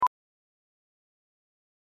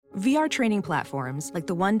VR training platforms, like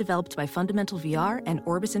the one developed by Fundamental VR and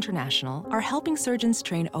Orbis International, are helping surgeons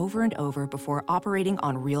train over and over before operating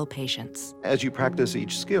on real patients. As you practice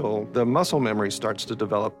each skill, the muscle memory starts to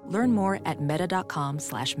develop. Learn more at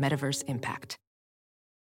meta.com/metaverseimpact.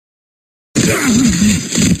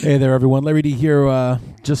 Hey there, everyone. Larry D here.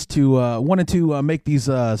 Wanted to make these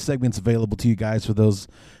segments available to you guys for those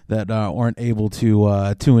that aren't able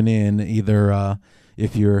to tune in. Either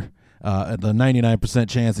if you're the 99%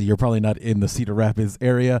 chance that you're probably not in the Cedar Rapids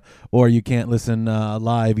area, or you can't listen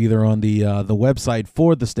live either on the website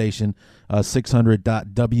for the station,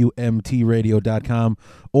 600.wmtradio.com,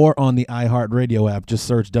 or on the iHeartRadio app. Just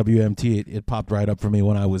search WMT. It popped right up for me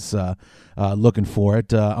when I was looking for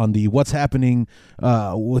it. On the What's Happening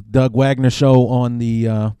with Doug Wagner show on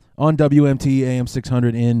the on WMT AM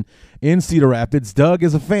 600 in Cedar Rapids. Doug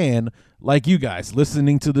is a fan like you guys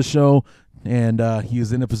listening to the show, and he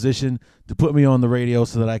was in a position to put me on the radio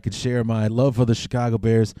so that I could share my love for the Chicago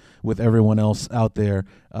Bears with everyone else out there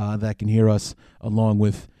that can hear us, along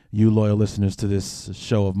with you loyal listeners to this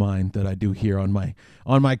show of mine that I do here on my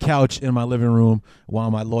couch in my living room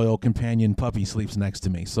while my loyal companion puppy sleeps next to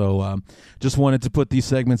me. So just wanted to put these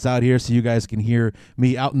segments out here so you guys can hear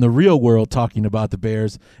me out in the real world talking about the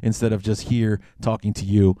Bears instead of just here talking to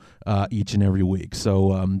you each and every week.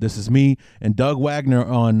 So this is me and Doug Wagner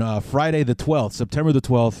on Friday the 12th, September the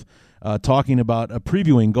 12th, talking about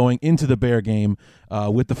previewing going into the Bear game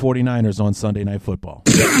with the 49ers on Sunday Night Football.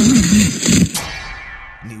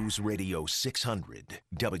 News Radio 600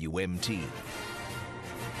 WMT.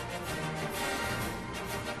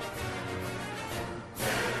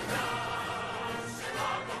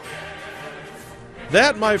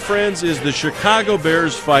 That, my friends, is the Chicago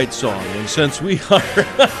Bears fight song. And since we are,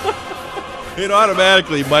 it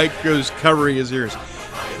automatically, Mike goes covering his ears.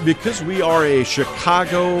 Because we are a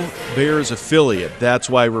Chicago Bears affiliate, that's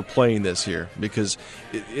why we're playing this here. Because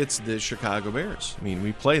it's the Chicago Bears. I mean,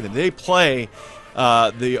 we play them. They play,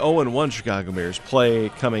 the 0-1 Chicago Bears play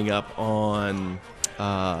coming up on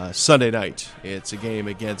Sunday night. It's a game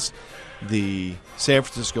against the San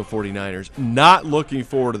Francisco 49ers. Not looking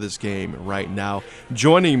forward to this game right now.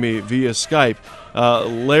 Joining me via Skype,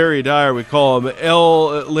 Larry Dyer. We call him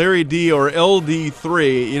Larry D or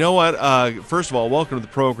LD3. You know what? First of all, welcome to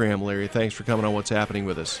the program, Larry. Thanks for coming on What's Happening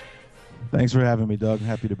with us. Thanks for having me, Doug.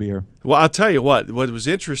 Happy to be here. Well, I'll tell you what was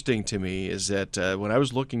interesting to me is that when I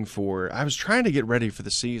was I was trying to get ready for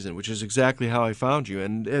the season, which is exactly how I found you.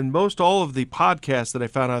 And most all of the podcasts that I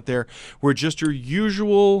found out there were just your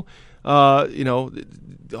usual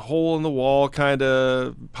the hole in the wall kind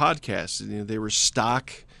of podcasts. They were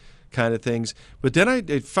stock kind of things. But then I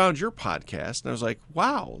found your podcast, and I was like,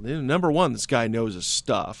 wow, number one, this guy knows his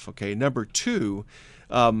stuff. Okay, number two,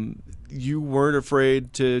 you weren't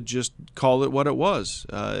afraid to just call it what it was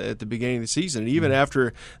at the beginning of the season. And even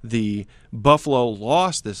after the Buffalo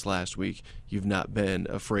lost this last week, you've not been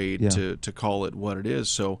afraid to call it what it is.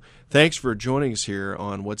 So thanks for joining us here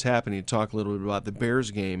on What's Happening to talk a little bit about the Bears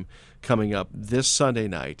game coming up this Sunday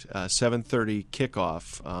night, 7:30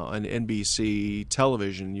 kickoff on NBC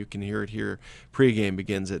television. You can hear it here. Pregame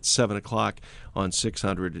begins at 7 o'clock on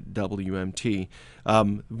 600 WMT.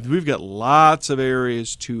 We've got lots of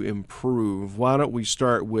areas to improve. Why don't we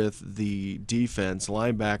start with the defense,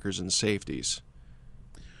 linebackers, and safeties?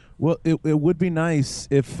 Well, it would be nice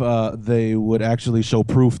if they would actually show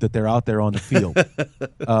proof that they're out there on the field.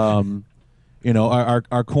 Our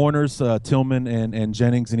corners, Tillman and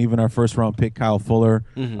Jennings, and even our first-round pick, Kyle Fuller,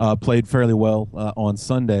 played fairly well on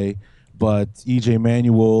Sunday. But E.J.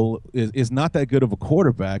 Manuel is not that good of a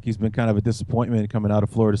quarterback. He's been kind of a disappointment coming out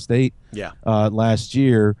of Florida State last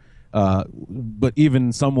year. But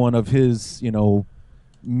even someone of his,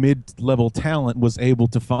 mid-level talent was able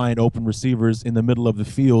to find open receivers in the middle of the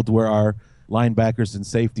field where our linebackers and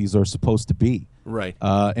safeties are supposed to be. Right.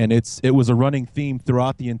 And it was a running theme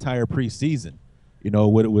throughout the entire preseason.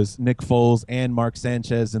 When it was Nick Foles and Mark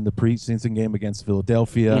Sanchez in the preseason game against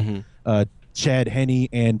Philadelphia, Chad Henne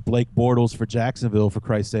and Blake Bortles for Jacksonville, for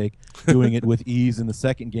Christ's sake, doing it with ease in the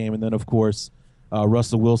second game. And then, of course,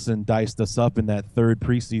 Russell Wilson diced us up in that third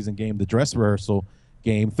preseason game, the dress rehearsal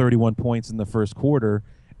game, 31 points in the first quarter.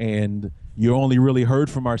 And you only really heard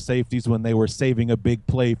from our safeties when they were saving a big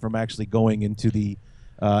play from actually going into the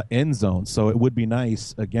end zone. So it would be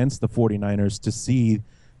nice against the 49ers to see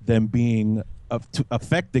them being to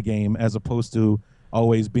affect the game as opposed to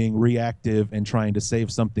always being reactive and trying to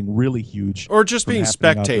save something really huge, or just being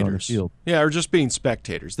spectators. Yeah, or just being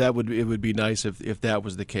spectators. It would be nice if that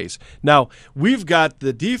was the case. Now we've got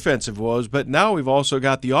the defensive woes, but now we've also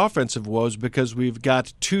got the offensive woes because we've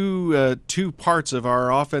got two parts of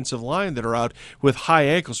our offensive line that are out with high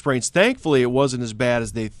ankle sprains. Thankfully, it wasn't as bad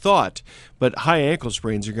as they thought, but high ankle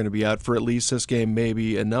sprains are going to be out for at least this game,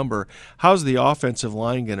 maybe a number. How's the offensive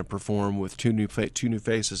line going to perform with two new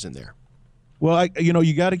faces in there? Well,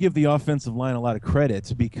 you got to give the offensive line a lot of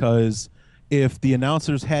credit, because if the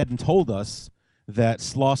announcers hadn't told us that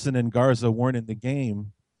Slauson and Garza weren't in the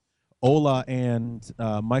game, Ola and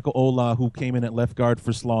Michael Ola, who came in at left guard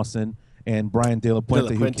for Slauson, and Brian De La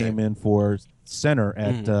Puente, who came in for center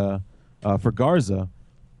at for Garza,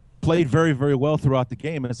 played very, very well throughout the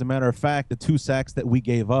game. As a matter of fact, the 2 sacks that we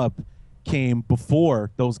gave up came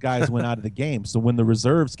before those guys went out of the game. So when the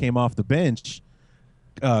reserves came off the bench,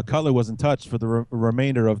 Cutler wasn't touched for the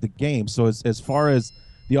remainder of the game. So as far as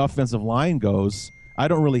the offensive line goes, I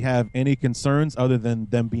don't really have any concerns other than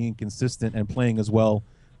them being consistent and playing as well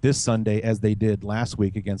this Sunday as they did last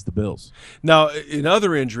week against the Bills. Now, in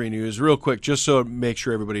other injury news, real quick, just so make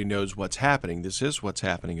sure everybody knows what's happening. This is what's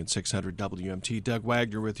happening in 600 WMT. Doug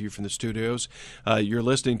Wagner with you from the studios. You're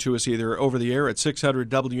listening to us either over the air at 600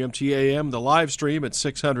 WMT AM, the live stream at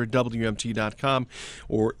 600WMT.com,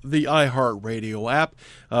 or the iHeartRadio app.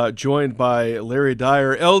 Joined by Larry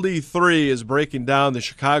Dyer. LD3 is breaking down the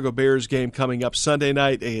Chicago Bears game coming up Sunday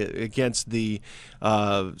night against the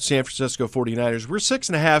San Francisco 49ers. We're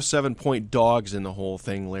 6.5, 7-point dogs in the whole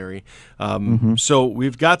thing, Larry. So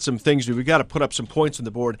we've got some things. We've got to put up some points on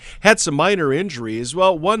the board. Had some minor injuries.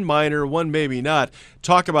 Well, one minor, one maybe not.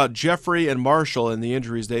 Talk about Jeffrey and Marshall and the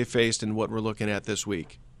injuries they faced and what we're looking at this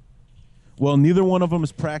week. Well, neither one of them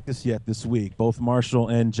has practiced yet this week. Both Marshall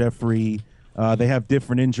and Jeffrey, they have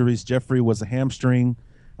different injuries. Jeffrey was a hamstring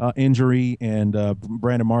injury, and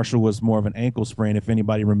Brandon Marshall was more of an ankle sprain, if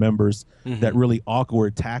anybody remembers that really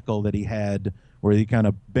awkward tackle that he had where he kind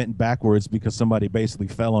of bent backwards because somebody basically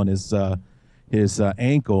fell on his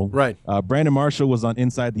ankle. Right. Brandon Marshall was on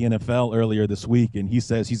Inside the NFL earlier this week, and he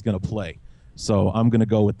says he's going to play. So I'm going to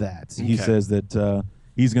go with that. Okay. He says that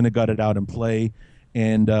he's going to gut it out and play.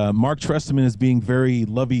 And Mark Trestman is being very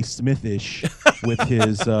Lovie Smith-ish with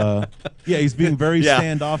his he's being very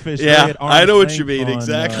standoffish. Yeah, I know what you mean,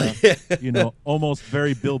 exactly. Almost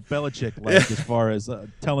very Bill Belichick-like as far as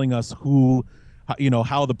telling us who,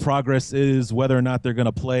 how the progress is, whether or not they're going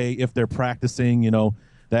to play, if they're practicing,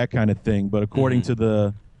 that kind of thing. But according to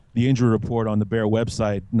the injury report on the Bear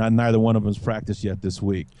website, neither one of them has practiced yet this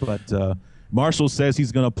week. But Marshall says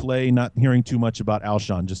he's going to play, not hearing too much about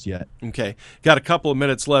Alshon just yet. Okay. Got a couple of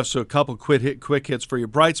minutes left, so a couple quick hits for you.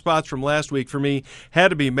 Bright spots from last week for me had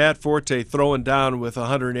to be Matt Forte throwing down with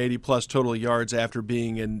 180-plus total yards after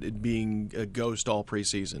being a ghost all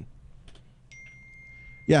preseason.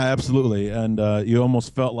 Yeah, absolutely. And you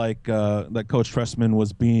almost felt like that Coach Trestman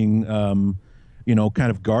was being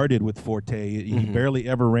kind of guarded with Forte. He barely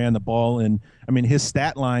ever ran the ball. And, his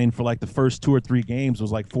stat line for like the first 2 or 3 games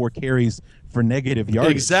was like 4 carries for negative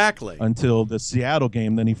yardage. Exactly. Until the Seattle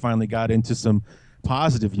game. Then he finally got into some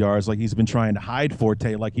positive yards, like he's been trying to hide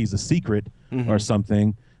Forte like he's a secret or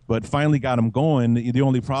something. But finally got him going. The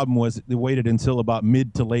only problem was they waited until about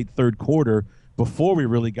mid to late third quarter before we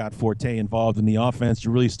really got Forte involved in the offense.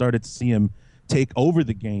 You really started to see him take over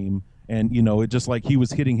the game. And, it just like he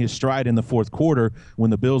was hitting his stride in the fourth quarter when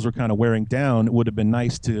the Bills were kind of wearing down. It would have been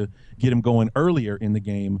nice to get him going earlier in the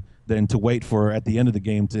game than to wait for at the end of the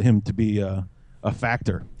game to him to be a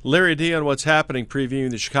factor. Larry D on what's happening,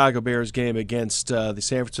 previewing the Chicago Bears game against the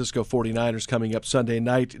San Francisco 49ers coming up Sunday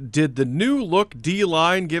night. Did the new look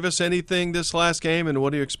D-line give us anything this last game, and what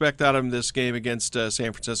do you expect out of this game against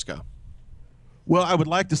San Francisco? Well, I would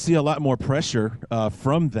like to see a lot more pressure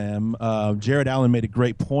from them. Jared Allen made a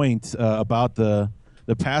great point about the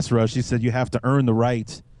pass rush. He said you have to earn the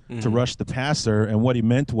right to rush the passer, and what he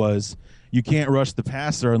meant was you can't rush the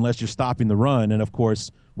passer unless you're stopping the run. And, of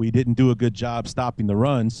course, we didn't do a good job stopping the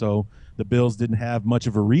run, so the Bills didn't have much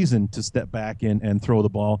of a reason to step back and throw the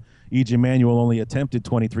ball. E.J. Manuel only attempted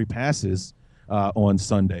 23 passes on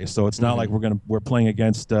Sunday, so it's not like we're playing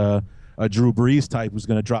against a Drew Brees type who's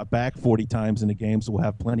going to drop back 40 times in the game, so we'll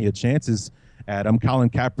have plenty of chances at him. Colin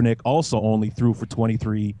Kaepernick also only threw for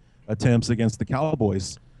 23 attempts against the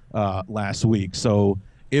Cowboys last week. So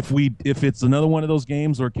if it's another one of those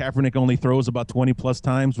games where Kaepernick only throws about 20-plus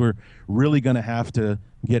times, we're really going to have to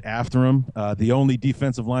get after him. The only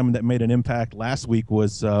defensive lineman that made an impact last week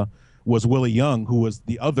was Willie Young, who was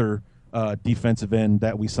the other defensive end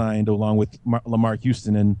that we signed along with Lamar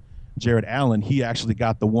Houston and Jared Allen, he actually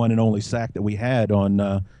got the one and only sack that we had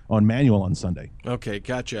on Manuel on Sunday. Okay,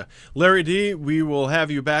 gotcha. Larry D., we will have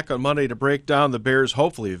you back on Monday to break down the Bears'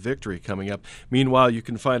 hopefully a victory coming up. Meanwhile, you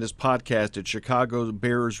can find his podcast at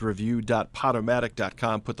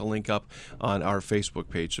chicagobearsreview.podomatic.com. Put the link up on our Facebook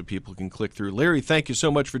page so people can click through. Larry, thank you so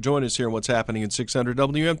much for joining us here on What's Happening in 600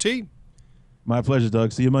 WMT. My pleasure,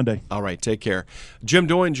 Doug. See you Monday. All right, take care. Jim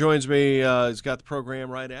Doyne joins me. He's got the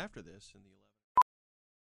program right after this.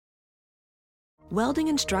 Welding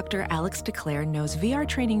instructor Alex DeClaire knows VR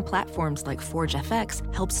training platforms like Forge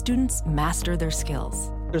FX help students master their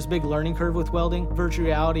skills. There's a big learning curve with welding. Virtual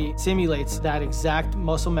reality simulates that exact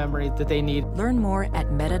muscle memory that they need. Learn more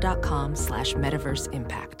at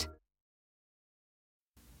meta.com/metaverseimpact.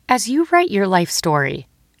 As you write your life story,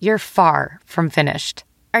 you're far from finished.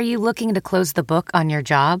 Are you looking to close the book on your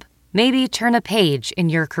job? Maybe turn a page in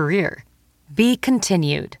your career? Be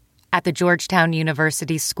continued at the Georgetown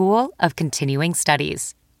University School of Continuing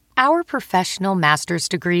Studies. Our professional master's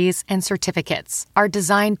degrees and certificates are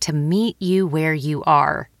designed to meet you where you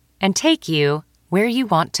are and take you where you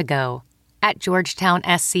want to go. At Georgetown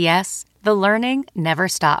SCS, the learning never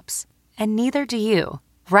stops, and neither do you.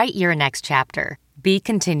 Write your next chapter. Be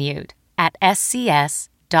continued at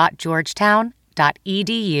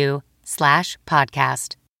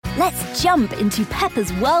scs.georgetown.edu/podcast. Let's jump into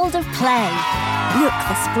Peppa's world of play. Look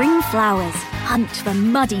for spring flowers, hunt for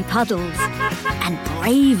muddy puddles, and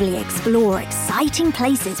bravely explore exciting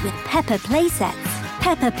places with Peppa playsets.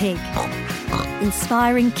 Peppa Pig,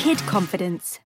 inspiring kid confidence.